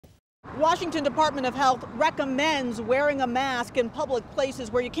Washington Department of Health recommends wearing a mask in public places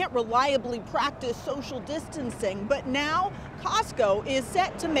where you can't reliably practice social distancing. But now Costco is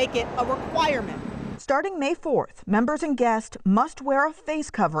set to make it a requirement. Starting May 4th, members and guests must wear a face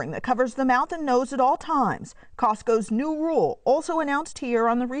covering that covers the mouth and nose at all times. Costco's new rule also announced here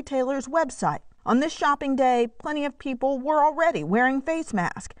on the retailer's website. On this shopping day, plenty of people were already wearing face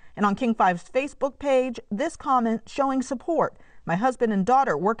masks. And on King 5's Facebook page, this comment showing support. My husband and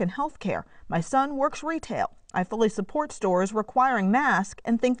daughter work in healthcare. My son works retail. I fully support stores requiring masks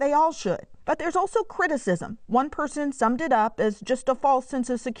and think they all should. But there's also criticism. One person summed it up as just a false sense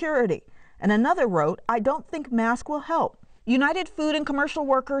of security. And another wrote, I don't think masks will help. United Food and Commercial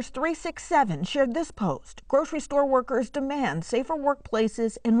Workers 367 shared this post. Grocery store workers demand safer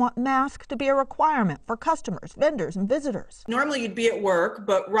workplaces and want masks to be a requirement for customers, vendors, and visitors. Normally you'd be at work,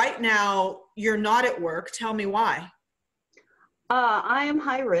 but right now you're not at work. Tell me why. I am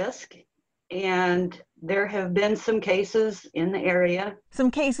high risk, and there have been some cases in the area. Some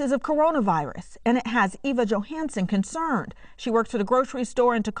cases of coronavirus, and it has Eva Johansson concerned. She works at a grocery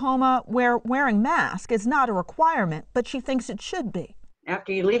store in Tacoma where wearing masks is not a requirement, but she thinks it should be.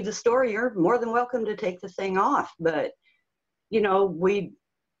 After you leave the store, you're more than welcome to take the thing off. But, you know, we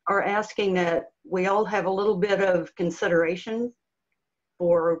are asking that we all have a little bit of consideration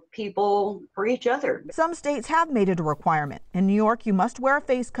for people, for each other. Some states have made it a requirement. In New York, you must wear a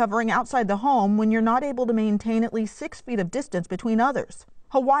face covering outside the home when you're not able to maintain at least 6 feet of distance between others.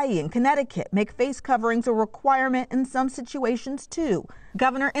 Hawaii and Connecticut make face coverings a requirement in some situations too.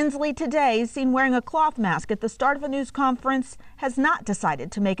 Governor Inslee today, seen wearing a cloth mask at the start of a news conference, has not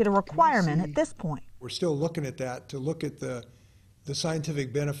decided to make it a requirement at this point. We're still looking at that to look at the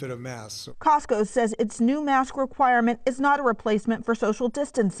scientific benefit of masks. Costco says its new mask requirement is not a replacement for social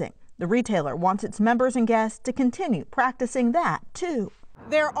distancing. The retailer wants its members and guests to continue practicing that too.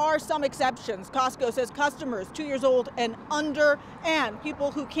 There are some exceptions. Costco says customers 2 years old and under and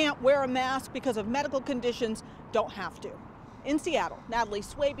people who can't wear a mask because of medical conditions don't have to. In Seattle, Natalie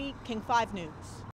Swaby, King 5 News.